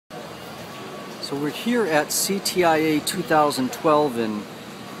So we're here at CTIA 2012 in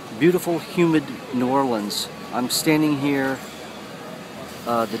beautiful, humid New Orleans. I'm standing here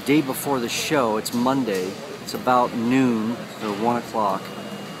the day before the show. It's Monday. It's about noon or 1 o'clock.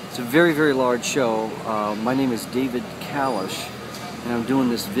 It's a very, very large show. My name is David Kalish, and I'm doing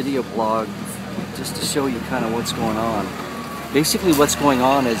this video blog just to show you kind of what's going on. Basically what's going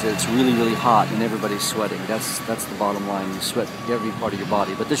on is it's really, really hot and everybody's sweating. That's the bottom line. You sweat every part of your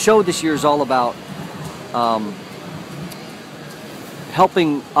body. But the show this year is all about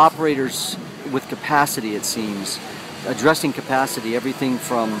helping operators with capacity, it seems. Addressing capacity, everything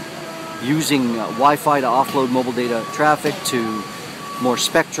from using Wi-Fi to offload mobile data traffic, to more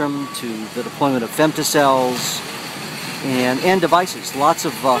spectrum, to the deployment of femtocells, and devices. Lots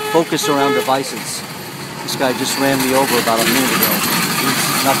of focus around devices. This guy just ran me over about a minute ago.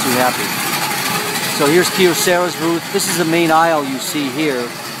 He's not too happy. So here's Kyocera's booth. This is the main aisle you see here.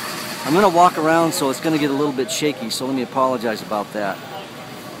 I'm going to walk around, so it's going to get a little bit shaky, so let me apologize about that.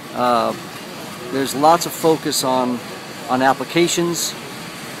 There's lots of focus on applications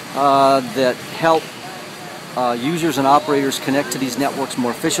that help users and operators connect to these networks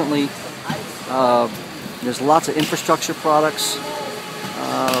more efficiently. There's lots of infrastructure products.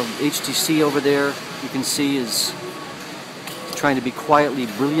 HTC over there, you can see, is trying to be quietly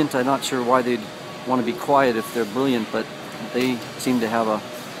brilliant. I'm not sure why they'd want to be quiet if they're brilliant, but they seem to have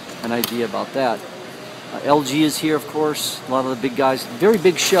an idea about that. LG is here, of course. A lot of the big guys. Very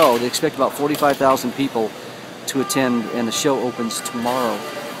big show. They expect about 45,000 people to attend, and the show opens tomorrow.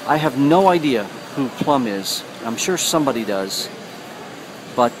 I have no idea who Plum is. I'm sure somebody does.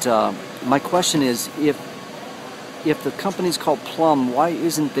 But my question is, if the company's called Plum, why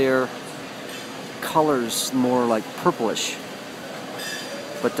isn't their colors more like purplish?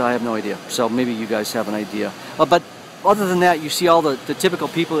 But I have no idea. So maybe you guys have an idea. But other than that, you see all the typical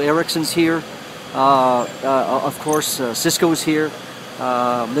people. Ericsson's here. Of course, Cisco's here.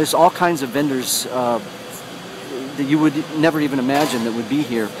 There's all kinds of vendors that you would never even imagine that would be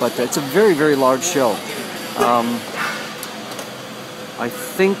here. But it's a very, very large show. I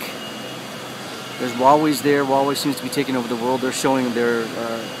think there's Huawei's there. Huawei seems to be taking over the world. They're showing their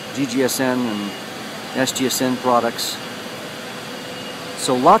GGSN and SGSN products.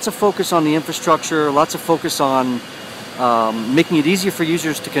 So lots of focus on the infrastructure, lots of focus on making it easier for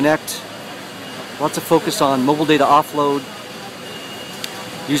users to connect, lots of focus on mobile data offload,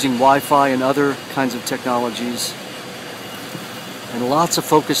 using Wi-Fi and other kinds of technologies, and lots of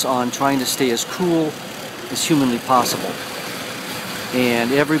focus on trying to stay as cool as humanly possible.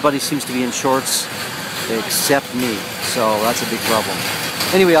 And everybody seems to be in shorts except me, so that's a big problem.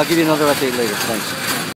 Anyway, I'll give you another update later. Thanks.